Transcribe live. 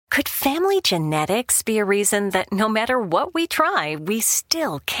Could family genetics be a reason that no matter what we try, we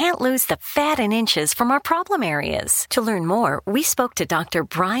still can't lose the fat and inches from our problem areas? To learn more, we spoke to Dr.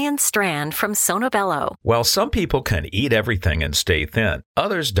 Brian Strand from Sonobello. While some people can eat everything and stay thin,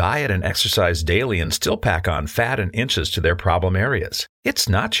 others diet and exercise daily and still pack on fat and inches to their problem areas. It's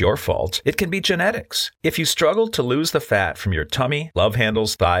not your fault. It can be genetics. If you struggle to lose the fat from your tummy, love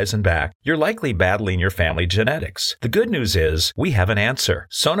handles, thighs, and back, you're likely battling your family genetics. The good news is we have an answer.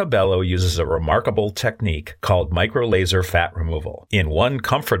 Sonobello uses a remarkable technique called micro-laser fat removal. In one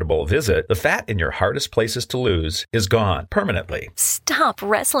comfortable visit, the fat in your hardest places to lose is gone permanently. Stop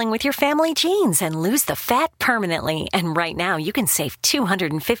wrestling with your family genes and lose the fat permanently. And right now, you can save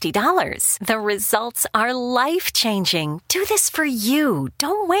 $250. The results are life-changing. Do this for you.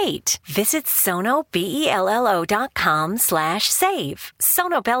 Don't wait. Visit sonobello.com/save.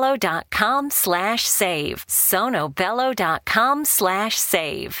 sonobello.com/save.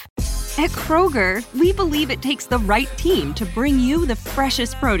 sonobello.com/save. At Kroger, we believe it takes the right team to bring you the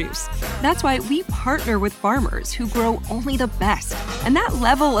freshest produce. That's why we partner with farmers who grow only the best. And that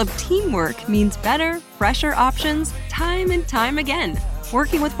level of teamwork means better, fresher options time and time again.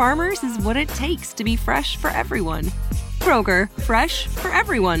 Working with farmers is what it takes to be fresh for everyone. Kroger, fresh for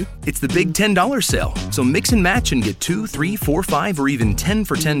everyone. It's the big $10 sale, so mix and match and get 2, 3, 4, 5, or even 10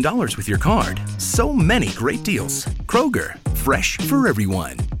 for $10 with your card. So many great deals. Kroger, fresh for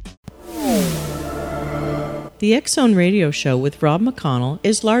everyone. The X Zone Radio Show with Rob McConnell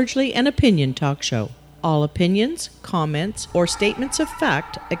is largely an opinion talk show. All opinions, comments, or statements of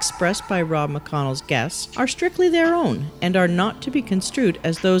fact expressed by Rob McConnell's guests are strictly their own and are not to be construed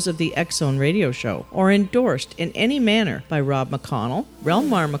as those of the X Zone Radio Show or endorsed in any manner by Rob McConnell,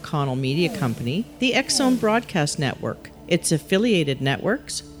 Relmar McConnell Media Company, the X Zone Broadcast Network, its affiliated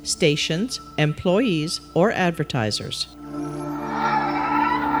networks, stations, employees, or advertisers.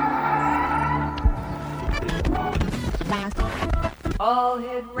 All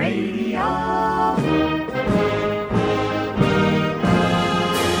Hit Radio.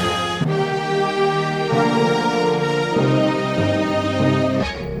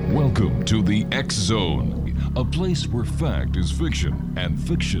 Welcome to the X Zone, a place where fact is fiction and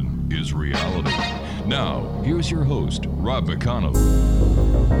fiction is reality. Now, here's your host, Rob McConnell.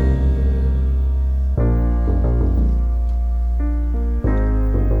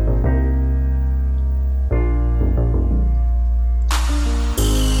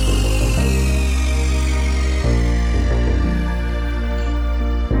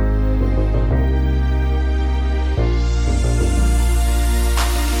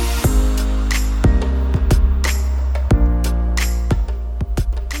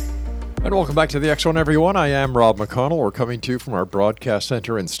 And welcome back to the X Zone, everyone. I am Rob McConnell. We're coming to you from our broadcast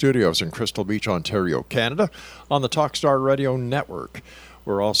center and studios in Crystal Beach, Ontario, Canada, on the Talkstar Radio Network.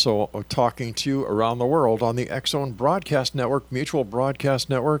 We're also talking to you around the world on the X Zone Broadcast Network, Mutual Broadcast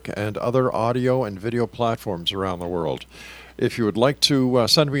Network, and other audio and video platforms around the world. If you would like to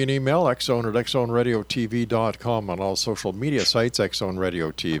send me an email, xzone@xzoneradiotv.com, on all social media sites, X Zone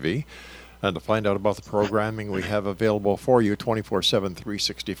Radio TV. And to find out about the programming we have available for you 24/7,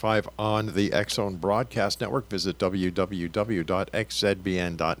 365 on the X Zone Broadcast Network, visit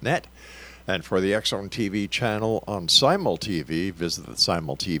www.xzbn.net. And for the X Zone TV channel on Simul TV, visit the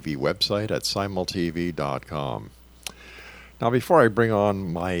Simul TV website at simultv.com. Now, before I bring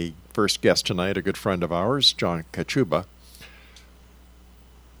on my first guest tonight, a good friend of ours, John KACHUBA,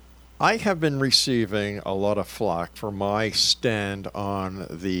 I have been receiving a lot of flack for my stand on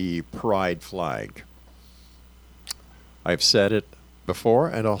the pride flag. I've said it before,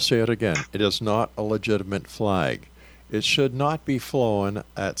 and I'll say it again. It is not a legitimate flag. It should not be flown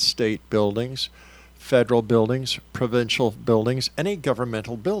at state buildings, federal buildings, provincial buildings, any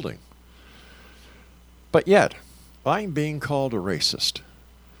governmental building. But yet, I'm being called a racist.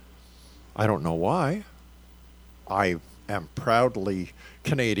 I don't know why. I am proudly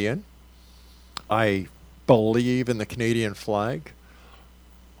Canadian. I believe in the Canadian flag.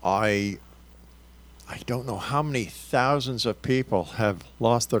 I don't know how many thousands of people have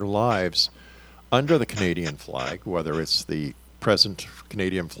lost their lives under the Canadian flag, whether it's the present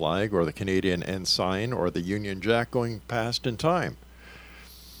Canadian flag or the Canadian ensign or the Union Jack going past in time.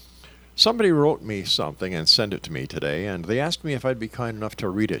 Somebody wrote me something and sent it to me today, and they asked me if I'd be kind enough to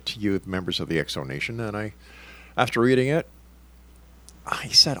read it to you, members of the Exo Nation, and after reading it, I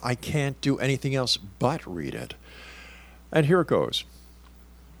said I can't do anything else but read it. And here it goes.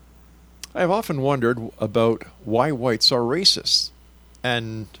 I have often wondered about why whites are racists,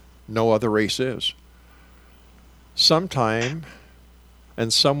 and no other race is. Sometime,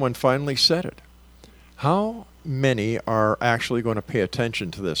 and someone finally said it. How many are actually going to pay attention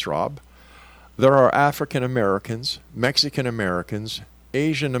to this, Rob? There are African Americans, Mexican Americans,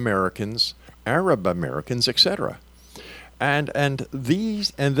 Asian Americans, Arab Americans, etc. And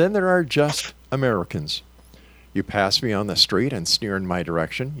then there are just Americans. You pass me on the street and sneer in my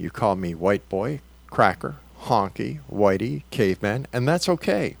direction. You call me white boy, cracker, honky, whitey, caveman, and that's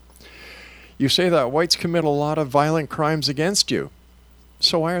okay. You say that whites commit a lot of violent crimes against you.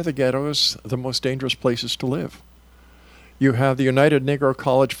 So why are the ghettos the most dangerous places to live? You have the United Negro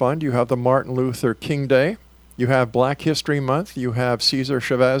College Fund. You have the Martin Luther King Day. You have Black History Month. You have Cesar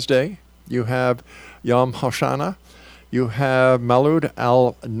Chavez Day. You have Yom Hoshana. You have Maulud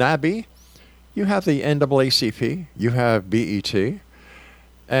al-Nabi. You have the NAACP. You have BET.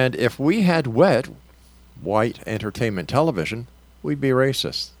 And if we had white entertainment television, we'd be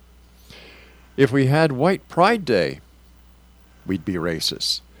racist. If we had White Pride Day, we'd be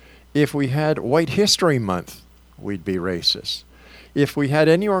racist. If we had White History Month, we'd be racist. If we had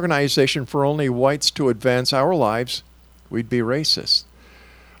any organization for only whites to advance our lives, we'd be racist.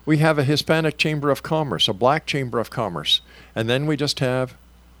 We have a Hispanic Chamber of Commerce, a Black Chamber of Commerce, and then we just have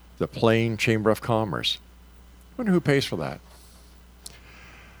the plain Chamber of Commerce. I wonder who pays for that.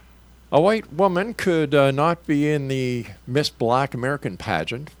 A white woman could not be in the Miss Black American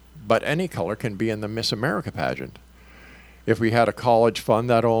pageant, but any color can be in the Miss America pageant. If we had a college fund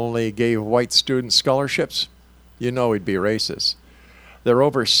that only gave white students scholarships, you know we'd be racist. There are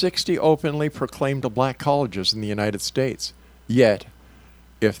over 60 openly proclaimed black colleges in the United States. Yet,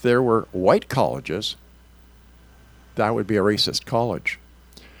 if there were white colleges, that would be a racist college.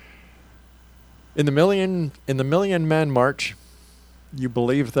 In the Million Man March, you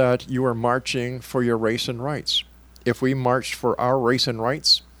believe that you are marching for your race and rights. If we marched for our race and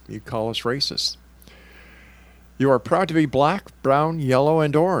rights, you'd call us racist. You are proud to be black, brown, yellow,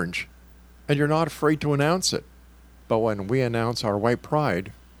 and orange, and you're not afraid to announce it. But when we announce our white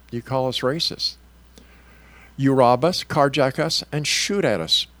pride, you call us racist. You rob us, carjack us, and shoot at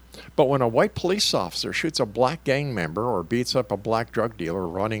us. But when a white police officer shoots a black gang member or beats up a black drug dealer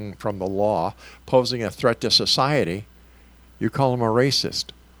running from the law, posing a threat to society, you call him a racist.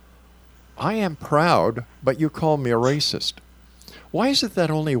 I am proud, but you call me a racist. Why is it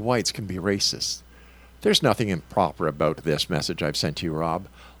that only whites can be racist? There's nothing improper about this message I've sent to you, Rob.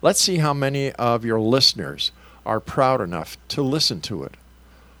 Let's see how many of your listeners are proud enough to listen to it.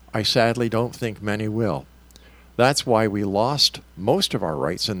 I sadly don't think many will. That's why we lost most of our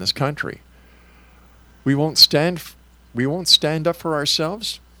rights in this country. We won't stand up for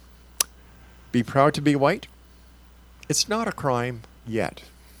ourselves. Be proud to be white. It's not a crime yet.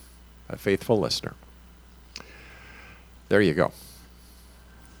 A faithful listener. There you go.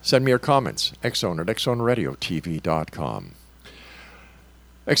 Send me your comments. X-Zone at XZoneRadioTV.com.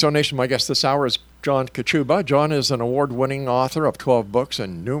 X-Zone Nation, my guest this hour is John KACHUBA. John is an award-winning author of 12 books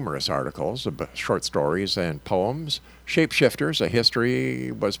and numerous articles, short stories and poems. Shapeshifters, a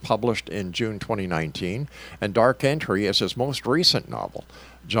history, was published in June 2019, and Dark Entry is his most recent novel.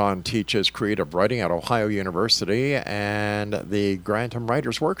 John teaches creative writing at Ohio University and the Gotham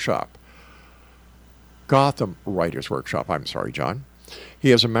Writers Workshop. John.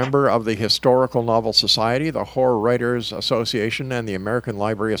 He is a member of the Historical Novel Society, the Horror Writers Association, and the American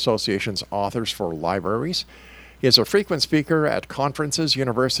Library Association's Authors for Libraries. He is a frequent speaker at conferences,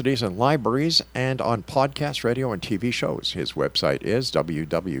 universities, and libraries, and on podcast, radio, and TV shows. His website is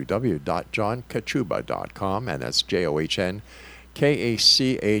www.johnkachuba.com, and that's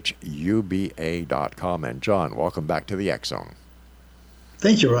JOHNKACHUBA.com. And John, welcome back to the X-Zone.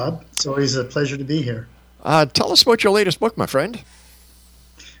 Thank you, Rob. It's always a pleasure to be here. Tell us about your latest book, my friend.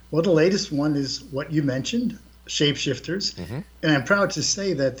 Well, the latest one is what you mentioned, Shapeshifters. Mm-hmm. And I'm proud to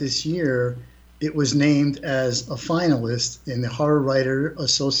say that this year it was named as a finalist in the Horror Writer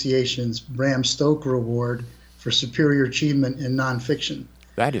Association's Bram Stoker Award for Superior Achievement in Nonfiction.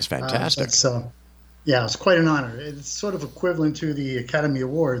 That is fantastic. Yeah, it's quite an honor. It's sort of equivalent to the Academy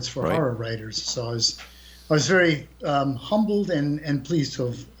Awards for horror writers. So I was very humbled and pleased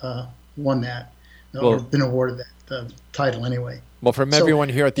to have won that, or been awarded that title anyway. Well, from everyone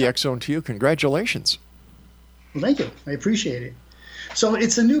here at the X-Zone to you, congratulations. Well, thank you. I appreciate it. So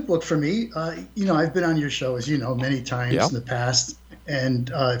it's a new book for me. I've been on your show, as you know, many times in the past.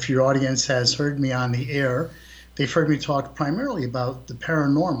 And if your audience has heard me on the air, they've heard me talk primarily about the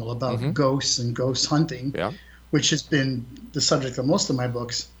paranormal, about ghosts and ghost hunting, which has been the subject of most of my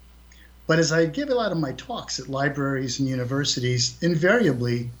books. But as I give a lot of my talks at libraries and universities,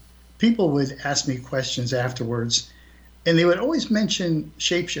 invariably, people would ask me questions afterwards, and they would always mention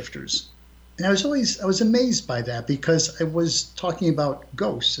Shapeshifters. And I was amazed by that because I was talking about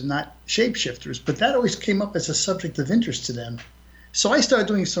ghosts and not shapeshifters, but that always came up as a subject of interest to them. So I started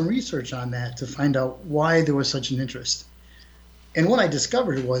doing some research on that to find out why there was such an interest. And what I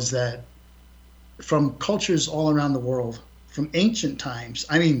discovered was that from cultures all around the world, from ancient times,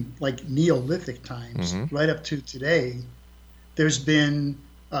 I mean like Neolithic times, right up to today, there's been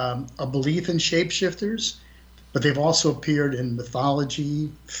a belief in shapeshifters, but they've also appeared in mythology,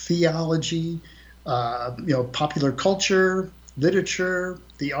 theology, popular culture, literature,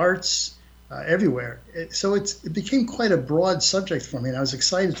 the arts, everywhere. So it became quite a broad subject for me, and I was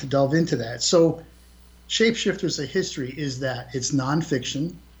excited to delve into that. So Shapeshifters, a history, is that it's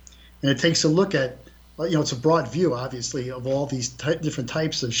nonfiction, and it takes a look at, it's a broad view, obviously, of all these different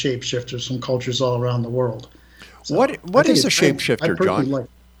types of shapeshifters from cultures all around the world. So what is a shapeshifter, John?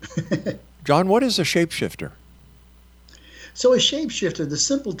 John, what is a shapeshifter? So a shapeshifter, the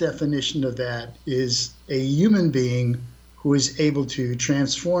simple definition of that is a human being who is able to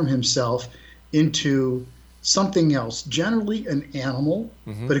transform himself into something else, generally an animal,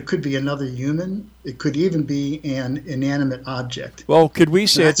 but it could be another human. It could even be an inanimate object. Well, could we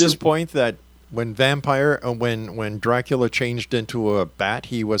say at this point that when when Dracula changed into a bat,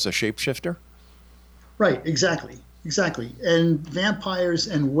 he was a shapeshifter? Right, exactly. And vampires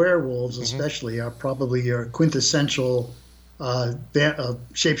and werewolves especially are probably your quintessential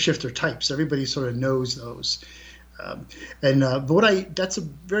shapeshifter types. Everybody sort of knows those. But that's a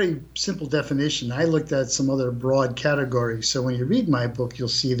very simple definition. I looked at some other broad categories. So when you read my book, you'll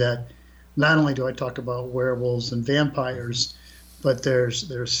see that not only do I talk about werewolves and vampires, but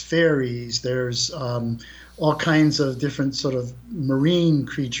there's fairies, there's all kinds of different sort of marine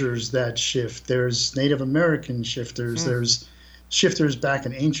creatures that shift. There's Native American shifters. There's shifters back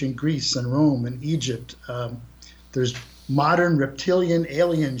in ancient Greece and Rome and Egypt. There's modern reptilian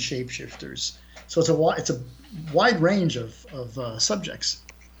alien shapeshifters. So it's a wide range of subjects.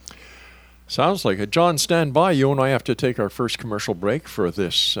 Sounds like it. John, stand by. You and I have to take our first commercial break for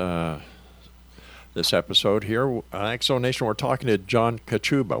this this episode here. X-Zone Nation, we're talking to John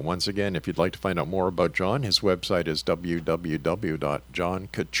KACHUBA. Once again, if you'd like to find out more about John, his website is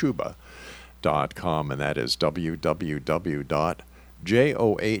www.johnkachuba.com, and that is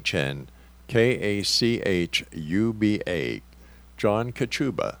www.johnkachuba,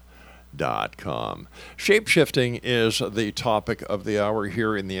 johnkachuba.com. Shapeshifting is the topic of the hour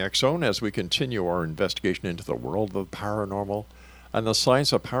here in the X-Zone as we continue our investigation into the world of the paranormal and the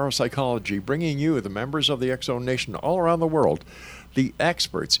science of parapsychology, bringing you, the members of the X-Zone Nation all around the world, the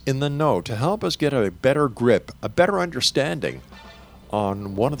experts in the know to help us get a better grip, a better understanding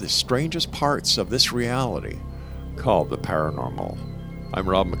on one of the strangest parts of this reality called the paranormal. I'm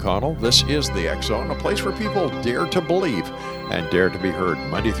Rob McConnell. This is the X-Zone, a place where people dare to believe and dare to be heard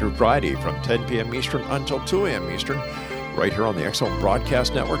Monday through Friday from 10 p.m. Eastern until 2 a.m. Eastern, right here on the X-Zone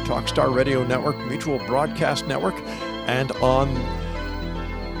Broadcast Network, Talkstar Radio Network, Mutual Broadcast Network, and on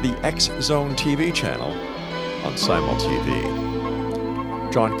the X-Zone TV channel on Simul TV.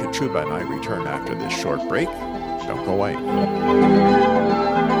 John KACHUBA and I return after this short break. Don't go away.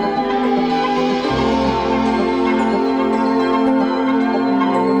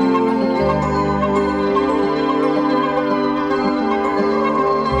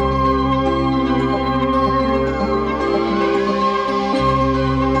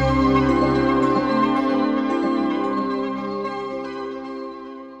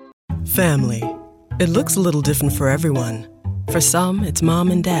 Family. It looks a little different for everyone. For some, it's mom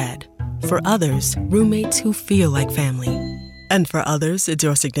and dad. For others, roommates who feel like family. And for others, it's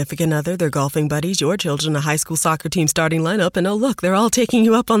your significant other, their golfing buddies, your children, a high school soccer team starting lineup, and oh look, they're all taking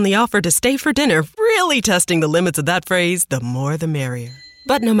you up on the offer to stay for dinner, really testing the limits of that phrase, the more the merrier.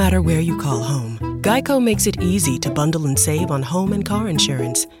 But no matter where you call home, Geico makes it easy to bundle and save on home and car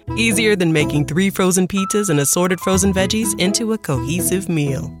insurance. Easier than making 3 frozen pizzas and assorted frozen veggies into a cohesive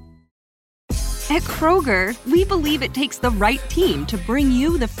meal. At Kroger, we believe it takes the right team to bring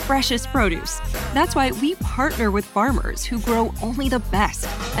you the freshest produce. That's why we partner with farmers who grow only the best.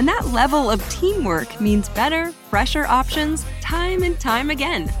 And that level of teamwork means better, fresher options time and time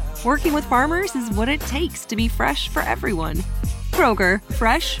again. Working with farmers is what it takes to be fresh for everyone. Kroger,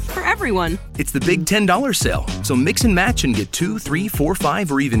 fresh for everyone. It's the big $10 sale, so mix and match and get 2, 3, 4,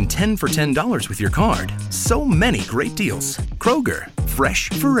 5, or even 10 for $10 with your card. So many great deals. Kroger, fresh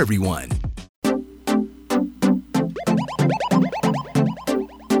for everyone.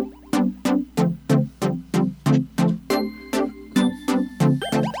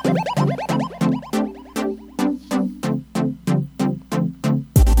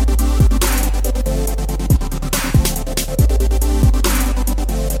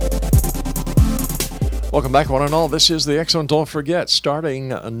 Welcome back, one and all. This is the X Zone. Don't forget, starting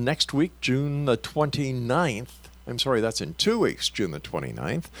next week, June the 29th. I'm sorry, that's in 2 weeks, June the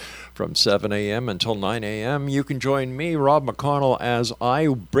 29th, from 7 a.m. until 9 a.m. You can join me, Rob McConnell, as I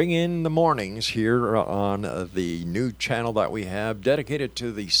bring in the mornings here on the new channel that we have dedicated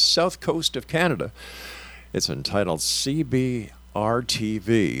to the south coast of Canada. It's entitled CBRTV,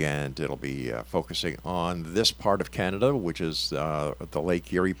 and it'll be focusing on this part of Canada, which is the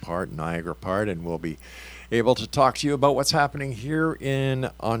Lake Erie part, Niagara part, and we'll be able to talk to you about what's happening here in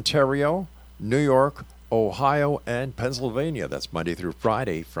Ontario, New York, Ohio, and Pennsylvania. That's Monday through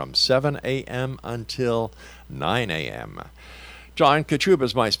Friday from 7 a.m. until 9 a.m. John KACHUBA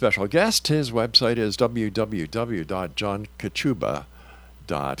is my special guest. His website is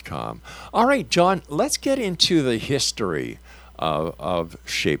www.johnkachuba.com. All right, John, let's get into the history of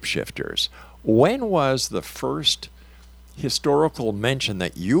Shapeshifters. When was the first historical mention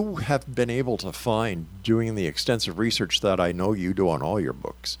that you have been able to find doing the extensive research that I know you do on all your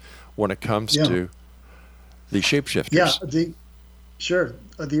books when it comes to the Shapeshifters? Yeah, sure.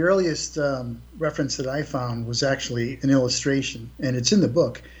 The earliest reference that I found was actually an illustration, and it's in the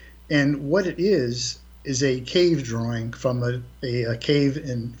book. And what it is a cave drawing from a cave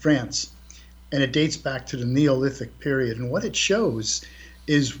in France. And it dates back to the Neolithic period. And what it shows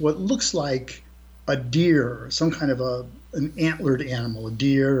is what looks like a deer, some kind of an antlered animal, a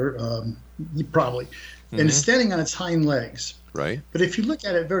deer, probably. Mm-hmm. And it's standing on its hind legs. Right. But if you look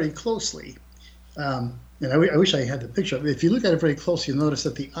at it very closely, and I wish I had the picture of it. If you look at it very closely, you'll notice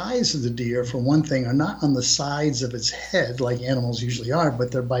that the eyes of the deer, for one thing, are not on the sides of its head like animals usually are,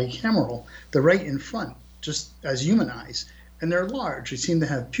 but they're bicameral. They're right in front, just as human eyes. And they're large. They seem to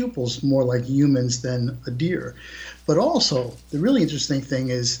have pupils more like humans than a deer. But also, the really interesting thing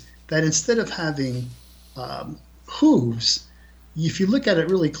is that instead of having hooves, if you look at it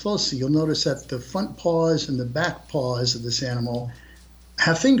really closely, you'll notice that the front paws and the back paws of this animal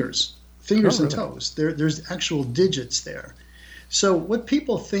have fingers and toes. There's actual digits there. So what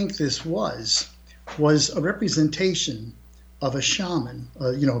people think this was a representation of a shaman,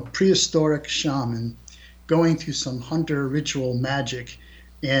 prehistoric shaman, going through some hunter ritual magic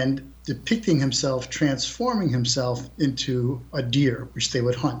and depicting himself, transforming himself into a deer, which they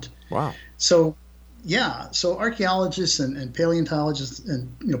would hunt. Wow. So archaeologists and paleontologists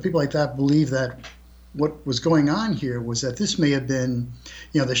and people like that believe that what was going on here was that this may have been,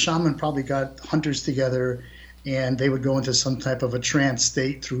 the shaman probably got hunters together and they would go into some type of a trance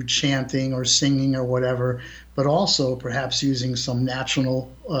state through chanting or singing or whatever, but also perhaps using some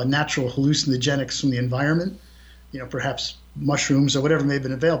natural hallucinogenics from the environment, perhaps mushrooms or whatever may have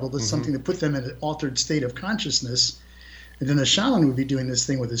been available, but something to put them in an altered state of consciousness. And then the shaman would be doing this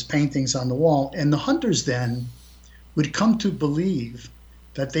thing with his paintings on the wall. And the hunters then would come to believe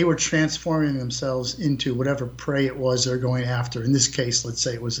that they were transforming themselves into whatever prey it was they're going after. In this case, let's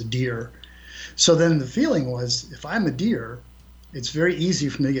say it was a deer. So then the feeling was, if I'm a deer, it's very easy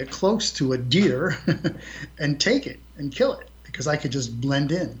for me to get close to a deer and take it and kill it because I could just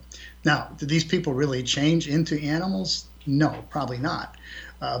blend in. Now, did these people really change into animals? No, probably not.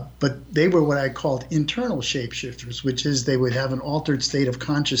 But they were what I called internal shapeshifters, which is they would have an altered state of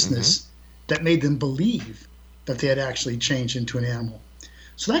consciousness that made them believe that they had actually changed into an animal.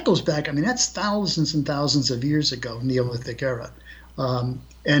 So that goes back, that's thousands and thousands of years ago, Neolithic era.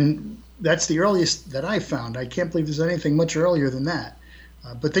 And that's the earliest that I found. I can't believe there's anything much earlier than that.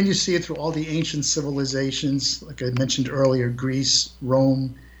 But then you see it through all the ancient civilizations, like I mentioned earlier, Greece,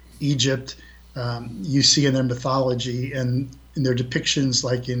 Rome, Egypt. You see in their mythology and in their depictions,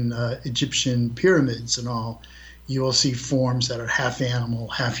 like in Egyptian pyramids and all, you will see forms that are half animal,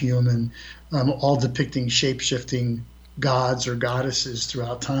 half human, all depicting shape-shifting gods or goddesses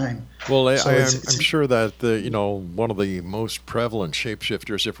throughout time. Well, I'm sure that one of the most prevalent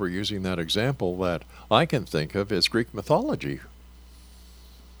shapeshifters, if we're using that example, that I can think of is Greek mythology.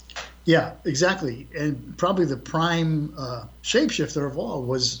 Yeah, exactly. And probably the prime shapeshifter of all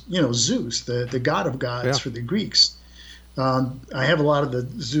was, Zeus, the god of gods for the Greeks. I have a lot of the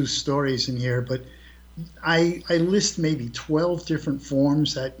Zeus stories in here, but I list maybe 12 different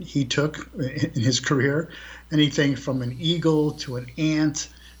forms that he took in his career. Anything from an eagle to an ant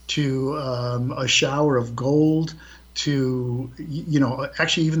to a shower of gold to,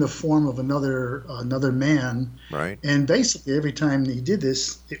 actually even the form of another man. Right. And basically every time he did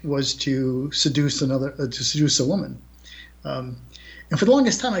this, it was to seduce a woman. And for the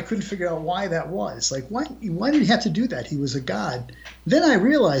longest time, I couldn't figure out why that was. Like, why did he have to do that? He was a god. Then I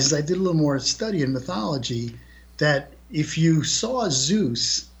realized, I did a little more study in mythology, that if you saw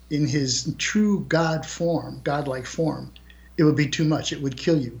Zeus in his true god form, godlike form, it would be too much. It would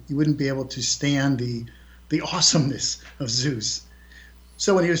kill you. You wouldn't be able to stand the the awesomeness of Zeus.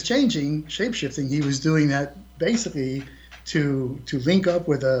 So when he was changing, shape-shifting, he was doing that basically to link up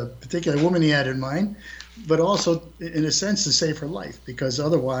with a particular woman he had in mind, but also, in a sense, to save her life, because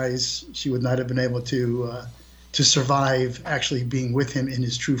otherwise she would not have been able to survive actually being with him in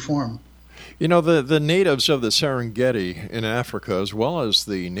his true form. You know, the natives of the Serengeti in Africa, as well as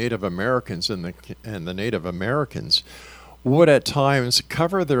the Native Americans and the Native Americans, would at times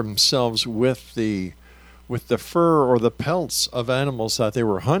cover themselves with the fur or the pelts of animals that they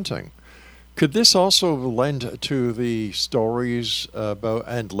were hunting. Could this also lend to the stories about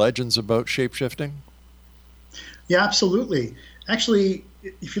and legends about shapeshifting? Yeah, absolutely. Actually,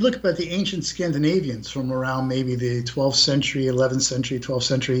 if you look at the ancient Scandinavians from around maybe the 12th century, 11th century, 12th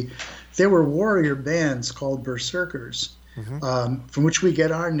century, there were warrior bands called berserkers, from which we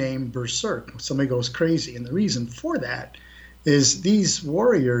get our name berserk. Somebody goes crazy. And the reason for that is these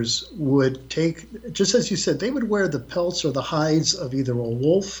warriors would take, just as you said, they would wear the pelts or the hides of either a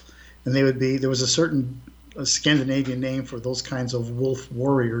wolf, and there was a certain Scandinavian name for those kinds of wolf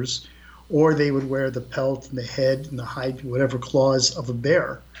warriors, or they would wear the pelt and the head and the hide, whatever, claws of a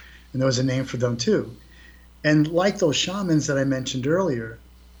bear, and there was a name for them too. And like those shamans that I mentioned earlier,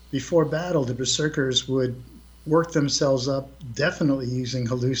 before battle, the berserkers would work themselves up, definitely using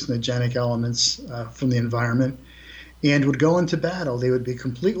hallucinogenic elements from the environment, and would go into battle. They would be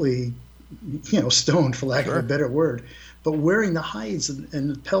completely, stoned, for lack of a better word, but wearing the hides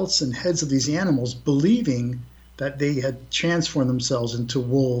and pelts and heads of these animals, believing that they had transformed themselves into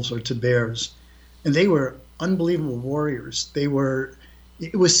wolves or to bears. And they were unbelievable warriors.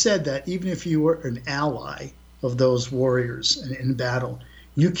 It was said that even if you were an ally of those warriors in battle,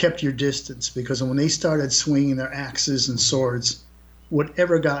 you kept your distance, because when they started swinging their axes and swords,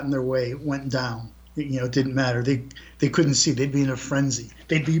 whatever got in their way went down. It didn't matter. They couldn't see. They'd be in a frenzy.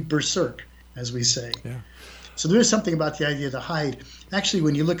 They'd be berserk, as we say. Yeah. So there is something about the idea of the hide. Actually,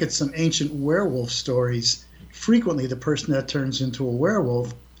 when you look at some ancient werewolf stories, frequently the person that turns into a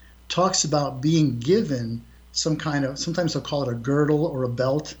werewolf talks about being given some kind of, sometimes they'll call it a girdle or a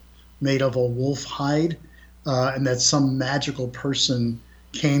belt made of a wolf hide, and that some magical person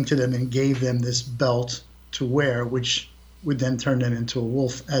came to them and gave them this belt to wear, which would then turn them into a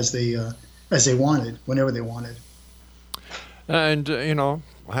wolf as they wanted, whenever they wanted. And,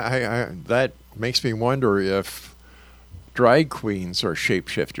 that makes me wonder if drag queens are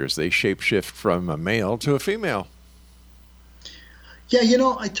shapeshifters. They shapeshift from a male to a female. Yeah,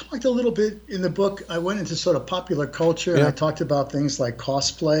 I talked a little bit in the book. I went into sort of popular culture, and I talked about things like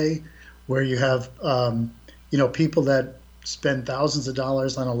cosplay, where you have, people that spend thousands of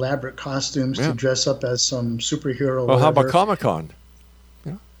dollars on elaborate costumes to dress up as some superhero. Well, how about Comic-Con?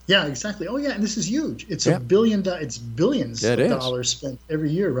 Yeah, exactly. Oh, yeah, and this is huge. It's $1 billion. It's billions of dollars spent every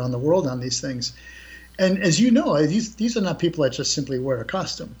year around the world on these things. And as you know, these are not people that just simply wear a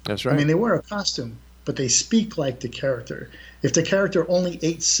costume. That's right. I mean, they wear a costume, but they speak like the character. If the character only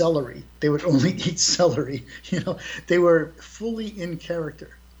ate celery, they would only eat celery. They were fully in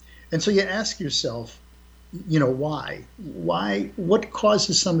character. And so you ask yourself, why? What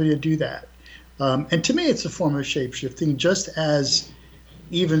causes somebody to do that? And to me, it's a form of shape-shifting, just as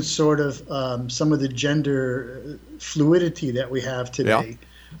even sort of some of the gender fluidity that we have today.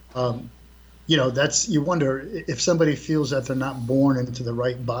 You wonder if somebody feels that they're not born into the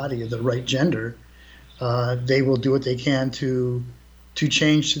right body or the right gender, they will do what they can to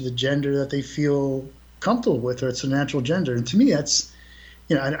change to the gender that they feel comfortable with, or it's a natural gender. And to me, that's,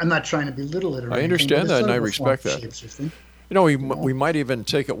 I'm not trying to belittle it or anything. I understand that, and I respect that. We might even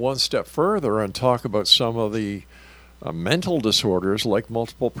take it one step further and talk about some of the mental disorders like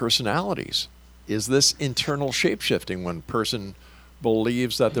multiple personalities. Is this internal shapeshifting when a person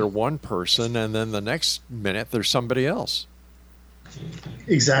believes that they're one person and then the next minute they're somebody else?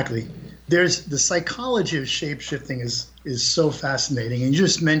 Exactly. There's the psychology of shapeshifting is so fascinating, and you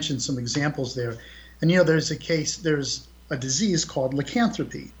just mentioned some examples there. And there's a disease called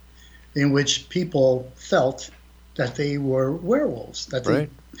lycanthropy, in which people felt that they were werewolves, that they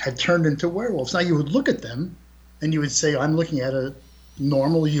had turned into werewolves. Now you would look at them and you would say, I'm looking at a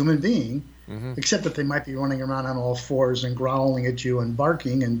normal human being, except that they might be running around on all fours and growling at you and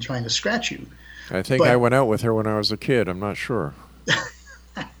barking and trying to scratch you. I think I went out with her when I was a kid. I'm not sure.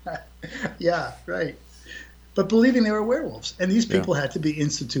 Yeah, right. But believing they were werewolves. And these people had to be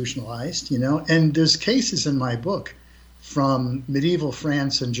institutionalized, And there's cases in my book from medieval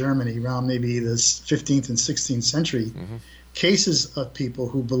France and Germany around maybe the 15th and 16th century, cases of people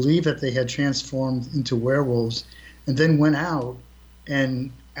who believed that they had transformed into werewolves and then went out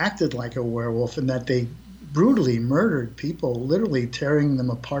and acted like a werewolf, and that they brutally murdered people, literally tearing them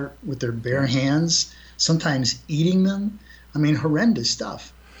apart with their bare hands, sometimes eating them. I mean, horrendous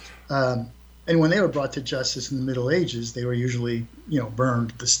stuff. And when they were brought to justice in the Middle Ages, they were usually,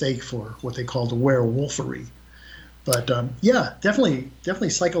 burned at the stake for what they called werewolfery. But yeah, definitely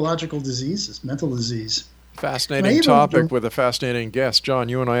psychological diseases, mental disease. Fascinating topic with a fascinating guest. John,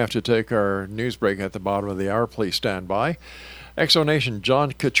 you and I have to take our news break at the bottom of the hour. Please stand by. Exonation,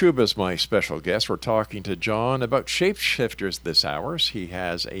 John KACHUBA is my special guest. We're talking to John about Shapeshifters this hour. He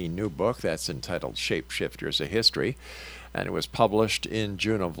has a new book that's entitled Shapeshifters, A History, and it was published in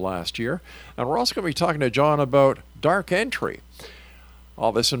June of last year. And we're also going to be talking to John about Dark Entry.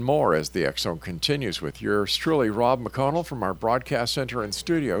 All this and more as the X Zone continues with yours truly, Rob McConnell, from our broadcast center and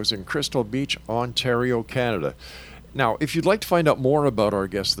studios in Crystal Beach, Ontario, Canada. Now, if you'd like to find out more about our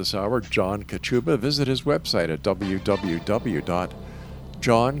guest this hour, John KACHUBA, visit his website at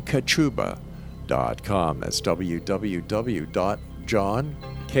www.johnkachuba.com. That's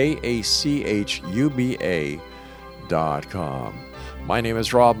www.johnkachuba.com. My name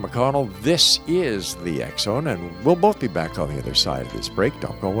is Rob McConnell. This is the X Zone, and we'll both be back on the other side of this break.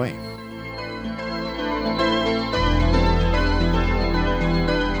 Don't go away.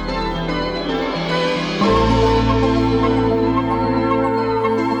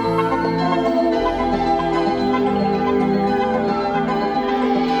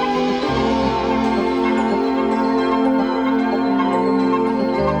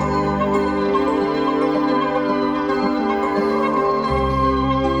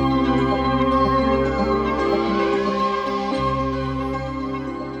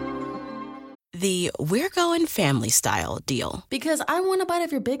 We're going family style deal. Because I want a bite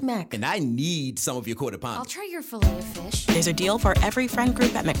of your Big Mac. And I need some of your Quarter Pound. I'll try your filet of fish. There's a deal for every friend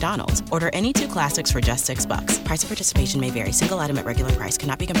group at McDonald's. Order any 2 classics for just $6. Price of participation may vary. Single item at regular price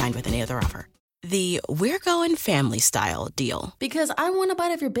cannot be combined with any other offer. The We're going family style deal. Because I want a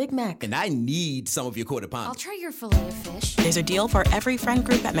bite of your Big Mac. And I need some of your Quarter Pound. I'll try your filet of fish. There's a deal for every friend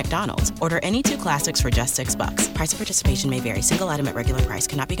group at McDonald's. Order any 2 classics for just $6. Price of participation may vary. Single item at regular price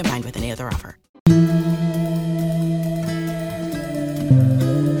cannot be combined with any other offer.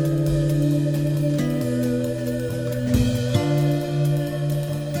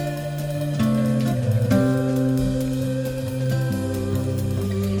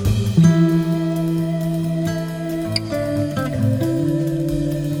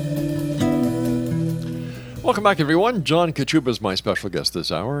 Welcome back, everyone. John KACHUBA is my special guest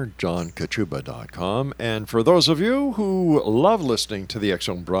this hour, johnkachuba.com. And for those of you who love listening to the X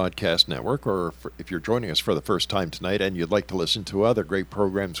Zone Broadcast Network, or if you're joining us for the first time tonight and you'd like to listen to other great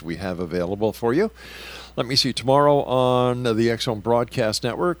programs we have available for you, let me see. Tomorrow on the X Zone Broadcast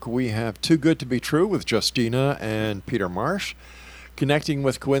Network, we have Too Good to Be True with Justina and Peter Marsh, Connecting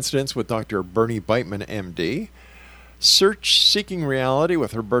with Coincidence with Dr. Bernie Beitman, MD, Seeking Reality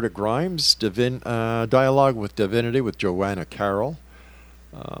with Roberta Grimes, Dialogue with Divinity with Joanna Carroll.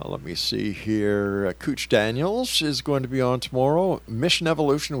 Let me see here. Cooch Daniels is going to be on tomorrow. Mission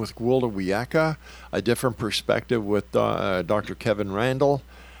Evolution with Gwilda Wiyaka, A Different Perspective with Dr. Kevin Randall,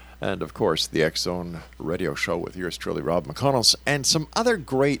 and of course the X Zone radio show with yours truly, Rob McConnell, and some other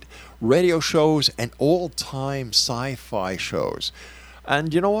great radio shows and old-time sci-fi shows.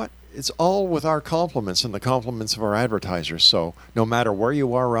 And you know what? It's all with our compliments and the compliments of our advertisers. So no matter where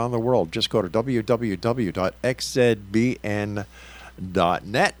you are around the world, just go to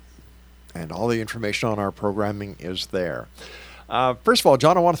www.xzbn.net, and all the information on our programming is there. First of all,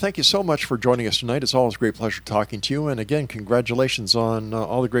 John, I want to thank you so much for joining us tonight. It's always a great pleasure talking to you. And again, congratulations on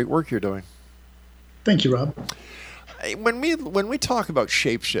all the great work you're doing. Thank you, Rob. When we talk about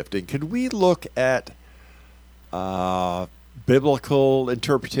shape-shifting, could we look at biblical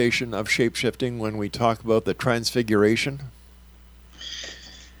interpretation of shape-shifting when we talk about the transfiguration?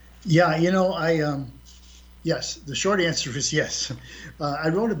 Yeah, yes, the short answer is yes. I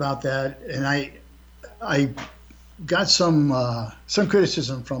wrote about that, and I got some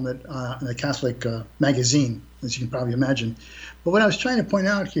criticism from it in a Catholic magazine, as you can probably imagine. But what I was trying to point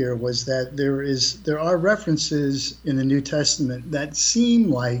out here was that there are references in the New Testament that seem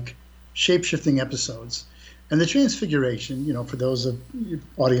like shape-shifting episodes. And the Transfiguration, for those of your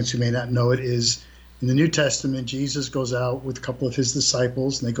audience who may not know it, is in the New Testament, Jesus goes out with a couple of his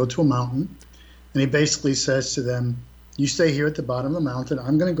disciples, and they go to a mountain. And he basically says to them, you stay here at the bottom of the mountain.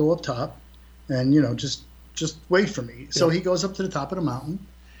 I'm going to go up top, and, just wait for me. So he goes up to the top of the mountain.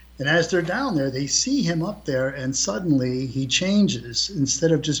 And as they're down there, they see him up there, and suddenly he changes.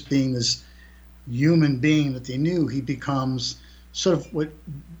 Instead of just being this human being that they knew, he becomes sort of, what,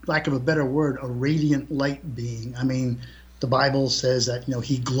 lack of a better word, a radiant light being. I mean, the Bible says that,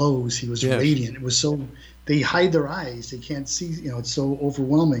 he glows. He was radiant. It was so, they hide their eyes. They can't see, it's so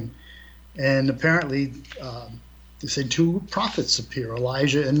overwhelming. And apparently, they say two prophets appear,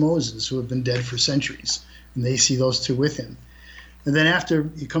 Elijah and Moses, who have been dead for centuries, and they see those two with him. And then after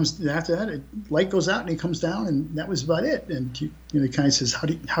that, light goes out and he comes down, and that was about it. And he kind of says,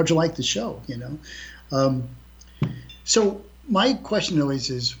 "How'd you like the show?" So my question always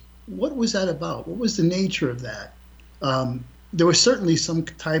is, what was that about? What was the nature of that? There was certainly some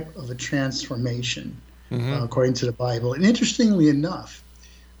type of a transformation, according to the Bible. And interestingly enough,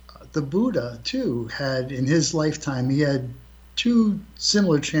 the Buddha, too, had, in his lifetime, he had two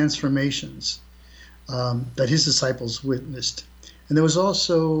similar transformations that his disciples witnessed. And there was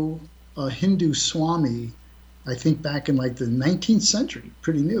also a Hindu Swami, I think back in like the 19th century,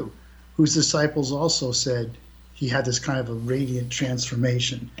 pretty new, whose disciples also said he had this kind of a radiant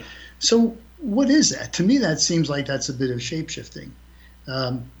transformation. So what is that? To me, that seems like that's a bit of shape-shifting.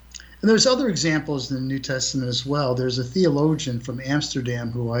 And there's other examples in the New Testament as well. There's a theologian from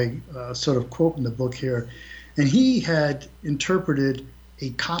Amsterdam who I sort of quote in the book here, and he had interpreted a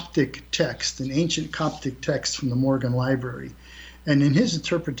Coptic text, an ancient Coptic text from the Morgan Library. And in his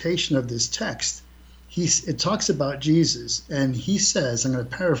interpretation of this text, it talks about Jesus, and he says, I'm going to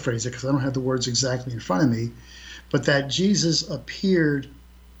paraphrase it because I don't have the words exactly in front of me, but that Jesus appeared,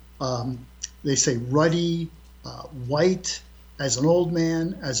 they say, ruddy, white, as an old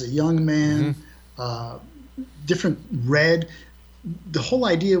man, as a young man, different red. The whole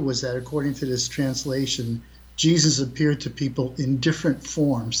idea was that, according to this translation, Jesus appeared to people in different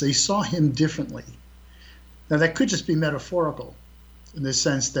forms. They saw him differently. Now, that could just be metaphorical, in the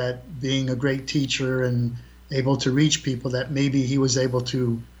sense that being a great teacher and able to reach people, that maybe he was able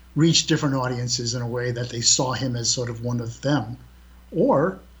to reach different audiences in a way that they saw him as sort of one of them.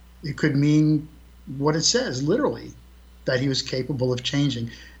 Or it could mean what it says, literally, that he was capable of changing.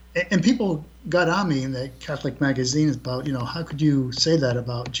 And people got on me in the Catholic magazine about, how could you say that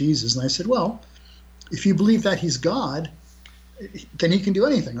about Jesus? And I said, well, if you believe that he's God, then he can do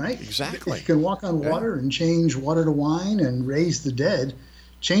anything, right? Exactly. If you can walk on water and change water to wine and raise the dead,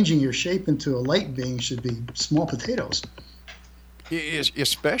 changing your shape into a light being should be small potatoes.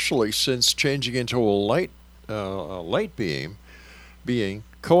 Especially since changing into a light being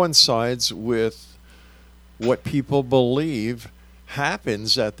coincides with what people believe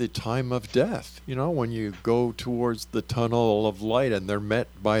happens at the time of death. When you go towards the tunnel of light and they're met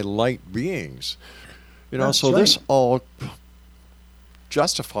by light beings. That's right. This all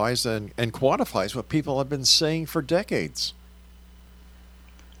justifies and quantifies what people have been saying for decades.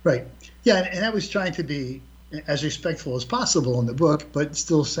 Right. Yeah, and I was trying to be as respectful as possible in the book, but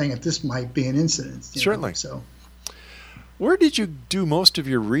still saying that this might be an incident. Certainly. So, where did you do most of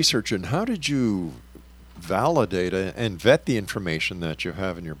your research, and how did you validate and vet the information that you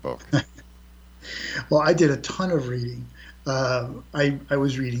have in your book? Well, I did a ton of reading. I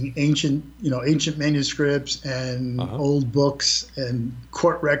was reading ancient manuscripts and old books and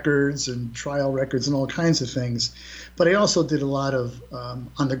court records and trial records and all kinds of things. But I also did a lot of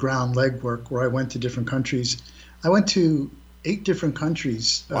on-the-ground legwork where I went to different countries. I went to 8 different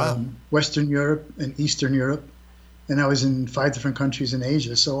countries, Western Europe and Eastern Europe, and I was in 5 different countries in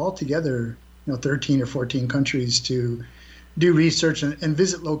Asia. So altogether, 13 or 14 countries to do research and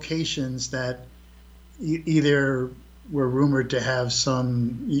visit locations that either were rumored to have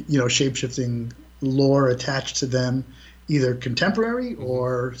some, shape-shifting lore attached to them, either contemporary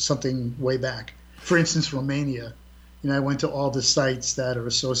or something way back. For instance, Romania. I went to all the sites that are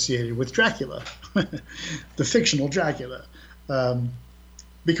associated with Dracula, the fictional Dracula,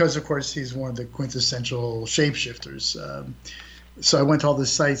 because, of course, he's one of the quintessential shapeshifters. So I went to all the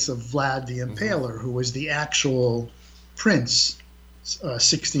sites of Vlad the Impaler, who was the actual prince,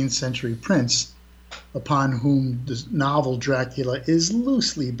 16th century prince, upon whom the novel Dracula is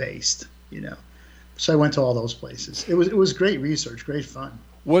loosely based, So I went to all those places. It was great research, great fun.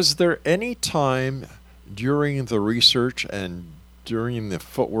 Was there any time during the research and during the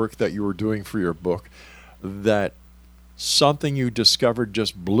footwork that you were doing for your book that something you discovered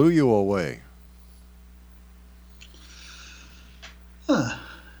just blew you away?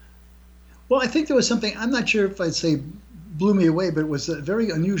 Well, I think there was something, I'm not sure if I'd say blew me away, but it was a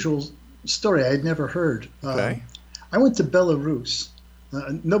very unusual story I had never heard. Okay. I went to Belarus.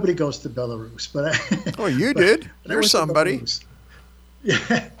 Nobody goes to Belarus, but you did. You're somebody.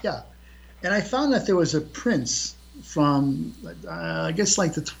 Yeah. And I found that there was a prince from, I guess,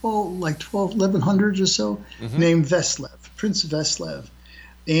 like the 1100s or so, named Veslev, Prince Veslev.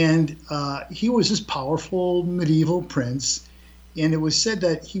 And he was this powerful medieval prince. And it was said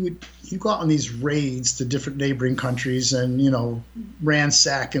that he'd go out on these raids to different neighboring countries and,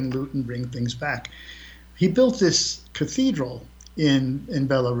 ransack and loot and bring things back. He built this cathedral in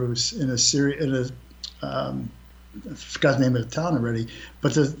Belarus in a I forgot the name of the town already,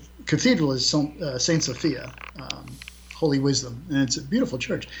 but the cathedral is Saint Sophia, Holy Wisdom, and it's a beautiful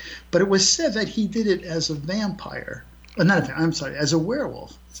church. But it was said that he did it as a vampire. As a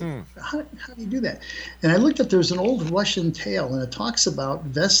werewolf. How do you do that? And I looked up, there's an old Russian tale, and it talks about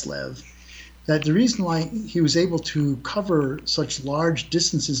Veslev, that the reason why he was able to cover such large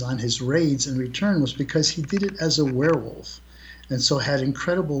distances on his raids and return was because he did it as a werewolf, and so had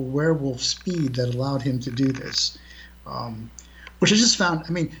incredible werewolf speed that allowed him to do this, which I just found,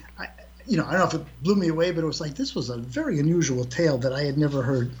 I don't know if it blew me away, but it was like, this was a very unusual tale that I had never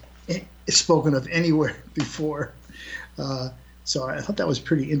heard spoken of anywhere before. So I thought that was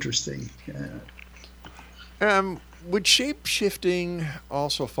pretty interesting. Would shape-shifting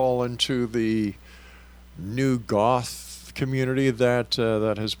also fall into the new goth community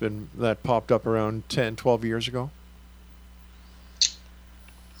that popped up around 10, 12 years ago?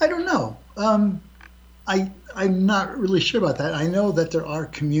 I don't know. I'm not really sure about that. I know that there are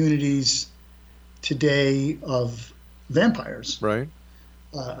communities today of vampires. Right.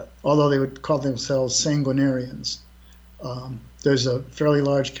 Although they would call themselves sanguinarians. There's a fairly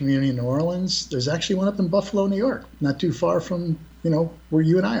large community in New Orleans. There's actually one up in Buffalo, New York, not too far from, where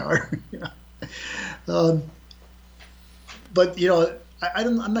you and I are. But,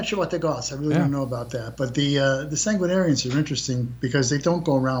 I'm not sure about the goths. I really don't know about that. But the sanguinarians are interesting because they don't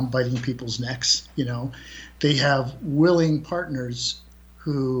go around biting people's necks. They have willing partners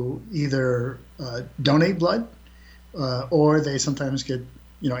who either donate blood or they sometimes get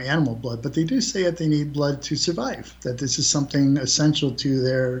animal blood, but they do say that they need blood to survive, that this is something essential to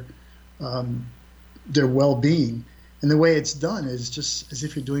their well-being. And the way it's done is just as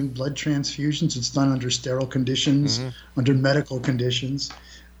if you're doing blood transfusions. It's done under sterile conditions, under medical conditions,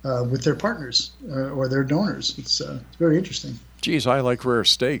 with their partners or their donors. It's very interesting. Geez, I like rare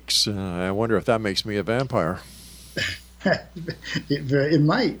steaks. I wonder if that makes me a vampire. It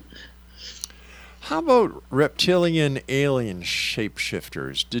might. How about reptilian alien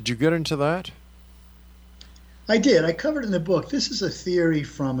shapeshifters? Did you get into that? I did. I covered it in the book. This is a theory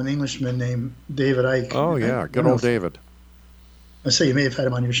from an Englishman named David Icke. Oh, yeah. Good old David. I say you may have had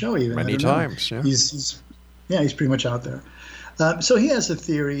him on your show even. Many times, yeah. He's pretty much out there. So he has a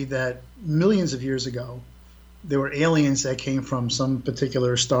theory that millions of years ago, there were aliens that came from some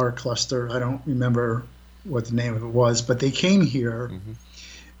particular star cluster. I don't remember what the name of it was, but they came here.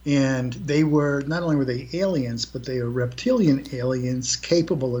 And they were, not only were they aliens, but they are reptilian aliens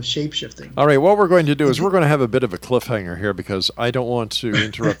capable of shapeshifting. All right, what we're going to do is we're going to have a bit of a cliffhanger here because I don't want to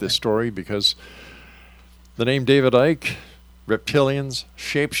interrupt this story because the name David Icke, reptilians,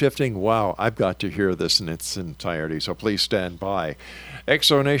 shapeshifting, wow, I've got to hear this in its entirety, so please stand by.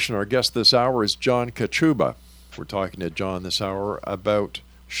 Exonation, our guest this hour is John KACHUBA. We're talking to John this hour about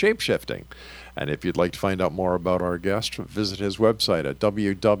shapeshifting. And if you'd like to find out more about our guest, visit his website at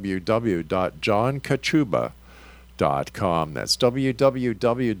www.johnkachuba.com. That's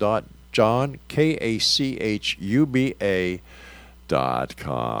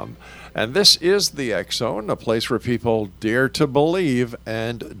www.johnkachuba.com. And this is the X Zone, a place where people dare to believe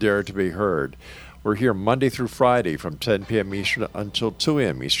and dare to be heard. We're here Monday through Friday from 10 p.m. Eastern until 2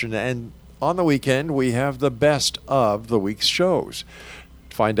 a.m. Eastern. And on the weekend, we have the best of the week's shows.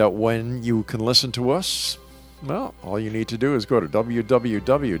 Find out when you can listen to us, well, all you need to do is go to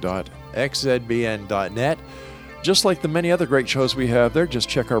www.xzbn.net. Just like the many other great shows we have there, just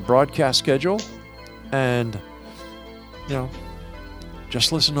check our broadcast schedule and,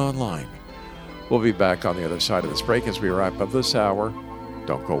 just listen online. We'll be back on the other side of this break as we wrap up this hour.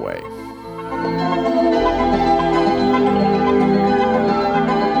 Don't go away.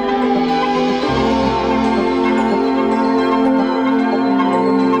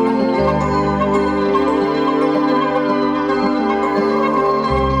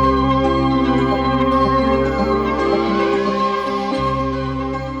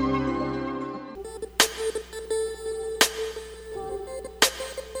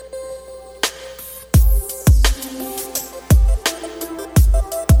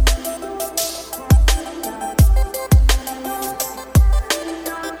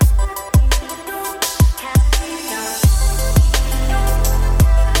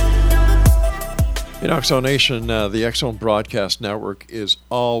 X Zone Nation, the X Zone Broadcast Network is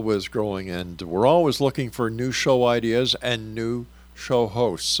always growing, and we're always looking for new show ideas and new show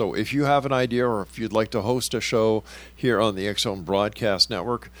hosts. So if you have an idea or if you'd like to host a show here on the X Zone Broadcast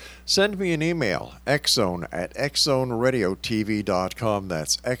Network, send me an email, xzone@xzoneradiotv.com.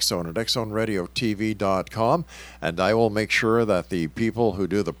 That's xzone@xzoneradiotv.com, and I will make sure that the people who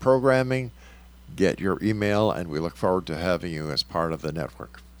do the programming get your email, and we look forward to having you as part of the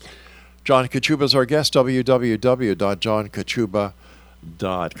network. John KACHUBA is our guest.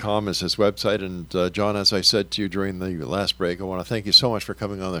 www.johnkachuba.com is his website. And John, as I said to you during the last break, I want to thank you so much for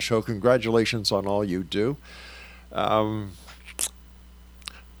coming on the show. Congratulations on all you do. How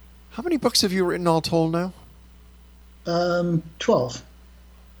many books have you written all told now? 12.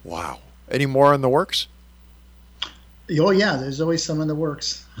 Wow. Any more in the works? Oh yeah, there's always some in the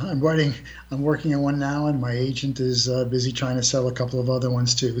works. I'm working on one now, and my agent is busy trying to sell a couple of other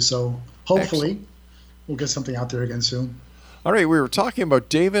ones too. So hopefully we'll get something out there again soon. All right, we were talking about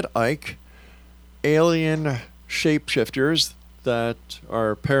David Icke, alien shapeshifters that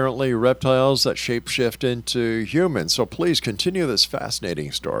are apparently reptiles that shapeshift into humans. So please continue this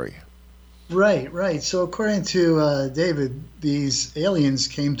fascinating story. Right. So according to David, these aliens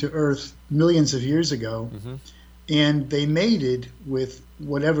came to Earth millions of years ago. Mm-hmm. And they mated with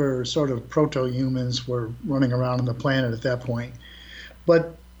whatever sort of proto-humans were running around on the planet at that point.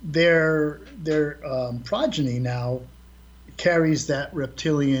 But their progeny now carries that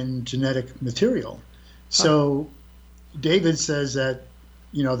reptilian genetic material. So David says that,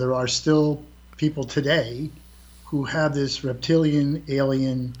 there are still people today who have this reptilian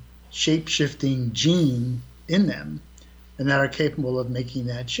alien shape-shifting gene in them and that are capable of making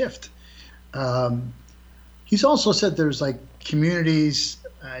that shift. He's also said there's like communities,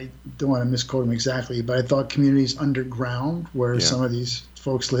 I don't want to misquote him exactly, but I thought communities underground where some of these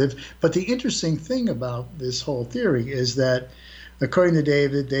folks live. But the interesting thing about this whole theory is that, according to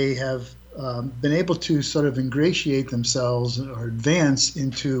David, they have been able to sort of ingratiate themselves or advance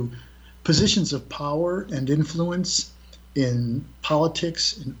into positions of power and influence in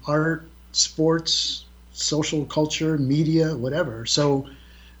politics, in art, sports, social culture, media, whatever. So,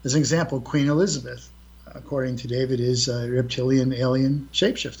 as an example, Queen Elizabeth, according to David, is a reptilian alien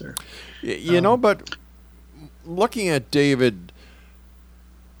shapeshifter. But looking at David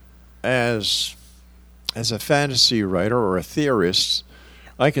as a fantasy writer or a theorist,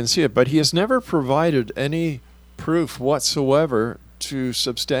 I can see it, but he has never provided any proof whatsoever to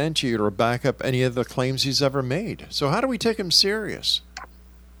substantiate or back up any of the claims he's ever made. So how do we take him serious?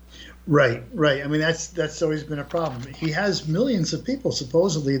 Right. I mean, that's always been a problem. He has millions of people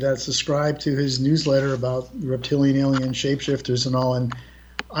supposedly that subscribe to his newsletter about reptilian alien shapeshifters and all. And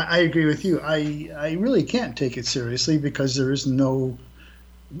I agree with you. I really can't take it seriously because there's nothing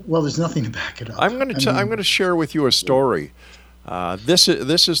to back it up. I'm going to share with you a story. This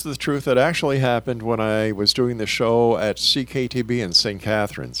is the truth that actually happened when I was doing the show at CKTB in St.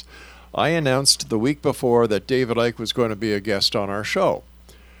 Catharines. I announced the week before that David Icke was going to be a guest on our show.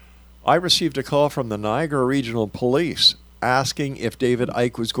 I received a call from the Niagara Regional Police asking if David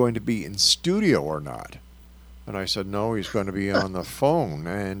Icke was going to be in studio or not. And I said, no, he's going to be on the phone.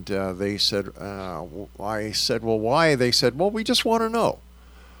 And they said, I said, well, why? They said, well, we just want to know.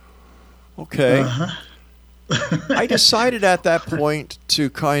 Okay. I decided at that point to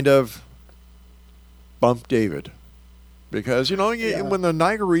kind of bump David. Because, when the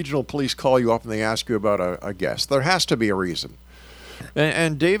Niagara Regional Police call you up and they ask you about a guest, there has to be a reason.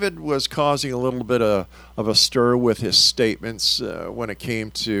 And David was causing a little bit of a stir with his statements when it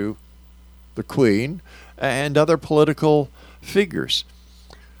came to the Queen and other political figures.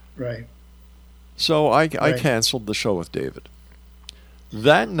 Right. So I canceled the show with David.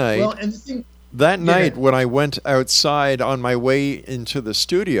 That night, when I went outside on my way into the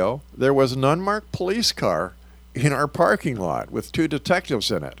studio, there was an unmarked police car in our parking lot with 2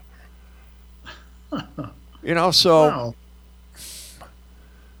 detectives in it. Wow.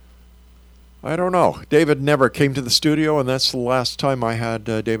 I don't know. David never came to the studio, and that's the last time I had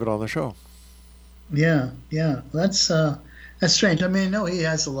David on the show. Yeah. That's strange. I mean, no, he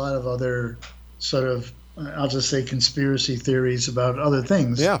has a lot of other sort of, I'll just say, conspiracy theories about other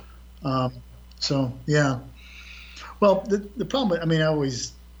things. Yeah. So, yeah. Well, the problem, I mean,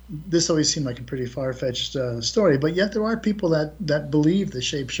 this always seemed like a pretty far-fetched story, but yet there are people that believe the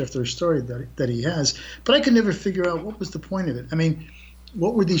shapeshifter story that he has. But I could never figure out what was the point of it. I mean,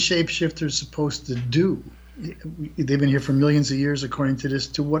 what were these shapeshifters supposed to do? They've been here for millions of years, according to this.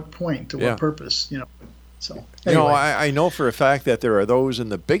 To what point? To what purpose? So anyway. I know for a fact that there are those in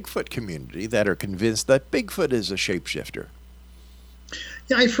the Bigfoot community that are convinced that Bigfoot is a shapeshifter.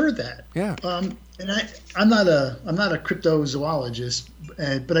 Yeah, I've heard that. Yeah. And I'm not a cryptozoologist,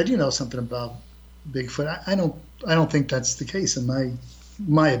 but I do know something about Bigfoot. I don't think that's the case in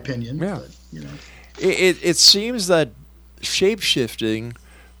my opinion. Yeah. But, It seems that shape-shifting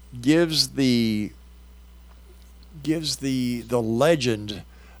gives the legend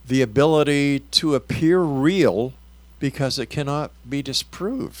the ability to appear real because it cannot be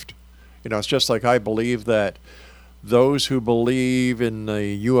disproved. It's just like I believe that those who believe in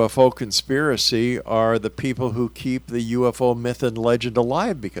the UFO conspiracy are the people who keep the UFO myth and legend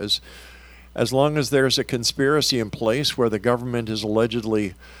alive, because as long as there's a conspiracy in place where the government is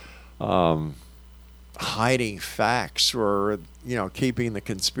allegedly hiding facts or, keeping the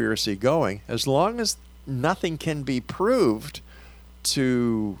conspiracy going, as long as nothing can be proved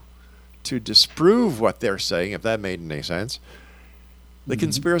to disprove what they're saying, if that made any sense, the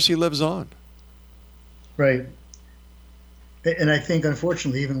conspiracy lives on. Right. And I think,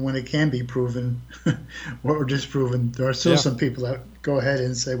 unfortunately, even when it can be proven or disproven, there are still some people that go ahead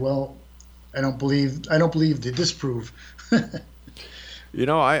and say, "Well, I don't believe to disprove."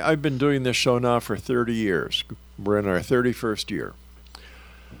 I've been doing this show now for 30 years. We're in our 31st year.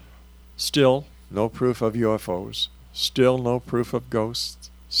 Still no proof of UFOs. Still no proof of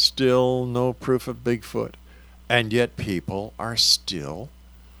ghosts. Still no proof of Bigfoot. And yet people are still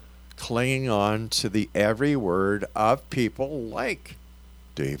clinging on to the every word of people like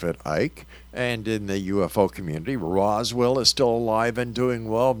David Icke, and in the UFO community, Roswell is still alive and doing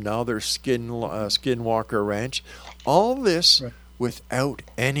well. Now there's Skinwalker Ranch. All this without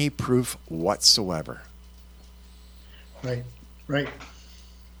any proof whatsoever. Right.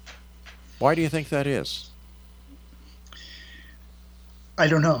 Why do you think that is? I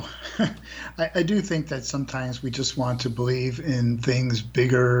don't know. I do think that sometimes we just want to believe in things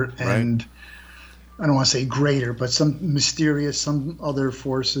bigger and I don't want to say greater, but some mysterious, some other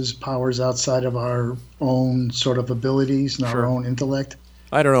forces, powers outside of our own sort of abilities and our own intellect.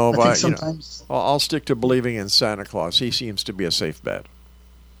 I don't know. I think sometimes I'll stick to believing in Santa Claus. He seems to be a safe bet.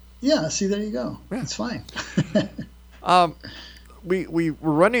 Yeah, see, there you go. Yeah. It's fine. We're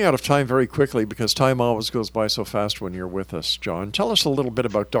running out of time very quickly because time always goes by so fast when you're with us, John. Tell us a little bit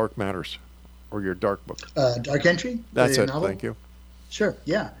about Dark Matters, or your dark book. Dark Entry? That's it, novel? Thank you. Sure,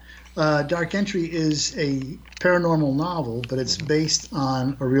 yeah. Dark Entry is a paranormal novel, but it's based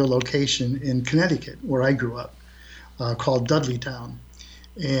on a real location in Connecticut, where I grew up, called Dudleytown.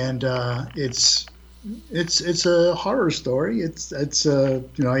 And it's a horror story. I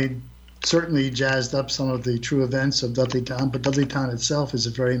certainly jazzed up some of the true events of Dudleytown, but Dudleytown itself is a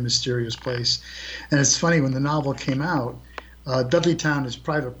very mysterious place. And it's funny, when the novel came out, Dudleytown is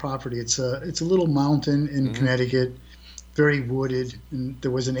private property. It's a little mountain in Connecticut, very wooded. And there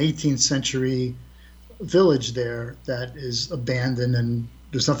was an 18th century village there that is abandoned, and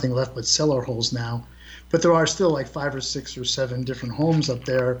there's nothing left but cellar holes now. But there are still like 5 or 6 or 7 different homes up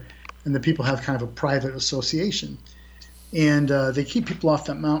there, and the people have kind of a private association. And they keep people off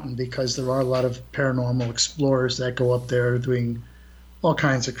that mountain because there are a lot of paranormal explorers that go up there doing all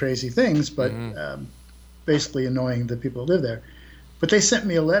kinds of crazy things, but basically annoying the people that live there. But they sent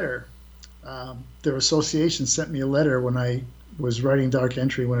me a letter. Their association sent me a letter when I was writing Dark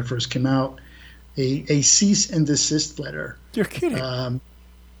Entry when it first came out, a cease and desist letter. You're kidding.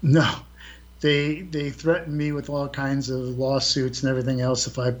 No. They threatened me with all kinds of lawsuits and everything else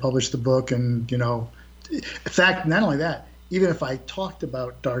if I published the book. And, in fact, not only that, even if I talked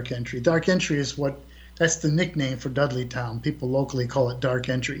about Dark Entry that's the nickname for Dudleytown. People locally call it Dark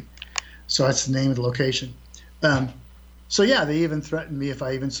Entry. So that's the name of the location. So yeah, they even threatened me if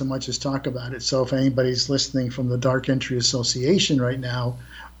I even so much as talk about it. So if anybody's listening from the Dark Entry Association right now,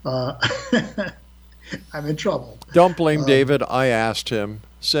 I'm in trouble. Don't blame David. I asked him.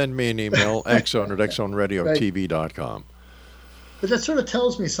 Send me an email, xzone@xzoneradiotv.com. But that sort of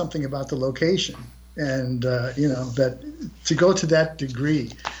tells me something about the location. And, that to go to that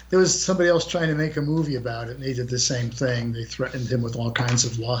degree, there was somebody else trying to make a movie about it, and they did the same thing. They threatened him with all kinds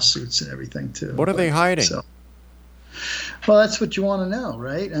of lawsuits and everything, too. What are they hiding? Well, that's what you want to know,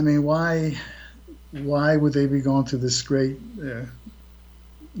 right? I mean, why would they be going through this great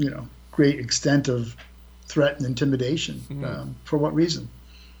extent of threat and intimidation? For what reason?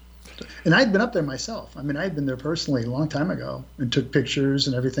 And I'd been up there myself. I mean, I'd been there personally a long time ago and took pictures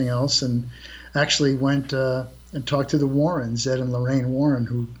and everything else, and actually went and talked to the Warrens, Ed and Lorraine Warren,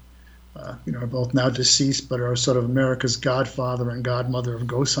 who are both now deceased, but are sort of America's godfather and godmother of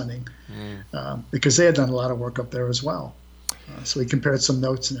ghost hunting, because they had done a lot of work up there as well. So we compared some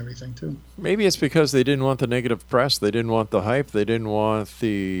notes and everything, too. Maybe it's because they didn't want the negative press. They didn't want the hype. They didn't want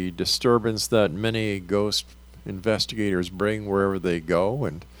the disturbance that many ghost investigators bring wherever they go,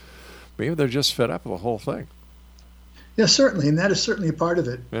 and maybe they're just fed up with the whole thing. Yeah, certainly, and that is certainly a part of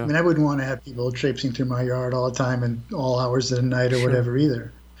it. Yeah. I mean, I wouldn't want to have people traipsing through my yard all the time and all hours of the night or whatever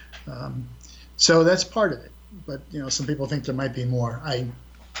either. So that's part of it. But, some people think there might be more. I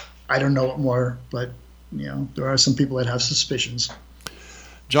don't know what more, but, there are some people that have suspicions.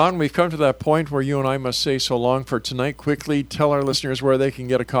 John, we've come to that point where you and I must say so long for tonight. Quickly tell our listeners where they can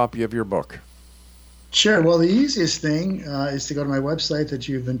get a copy of your book. Sure. Well, the easiest thing is to go to my website that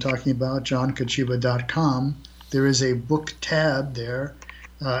you've been talking about, johnkachuba.com. There is a book tab there,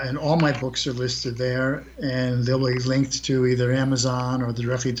 and all my books are listed there, and they'll be linked to either Amazon or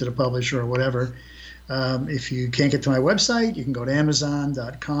directly to the publisher or whatever. If you can't get to my website, you can go to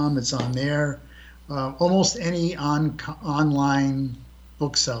amazon.com. It's on there. Almost any online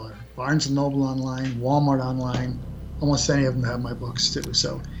bookseller, Barnes & Noble online, Walmart online, almost any of them have my books too.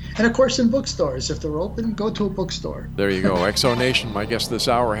 So, and of course in bookstores, if they're open, go to a bookstore. There you go. Exo Nation, my guest this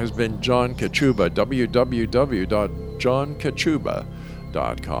hour has been John KACHUBA,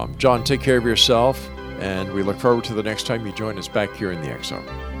 www.johnkachuba.com. John, take care of yourself, and we look forward to the next time you join us back here in the X Zone.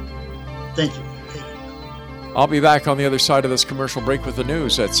 Thank you. I'll be back on the other side of this commercial break with the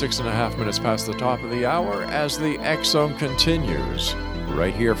news at 6.5 minutes past the top of the hour as the X Zone continues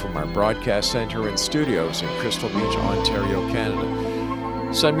right here from our broadcast center and studios in Crystal Beach, Ontario,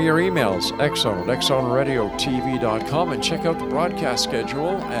 Canada. Send me your emails, xzone@xzoneradiotv.com, and check out the broadcast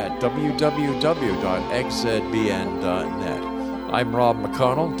schedule at www.xzbn.net. I'm Rob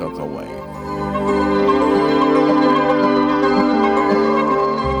McConnell. Don't go away.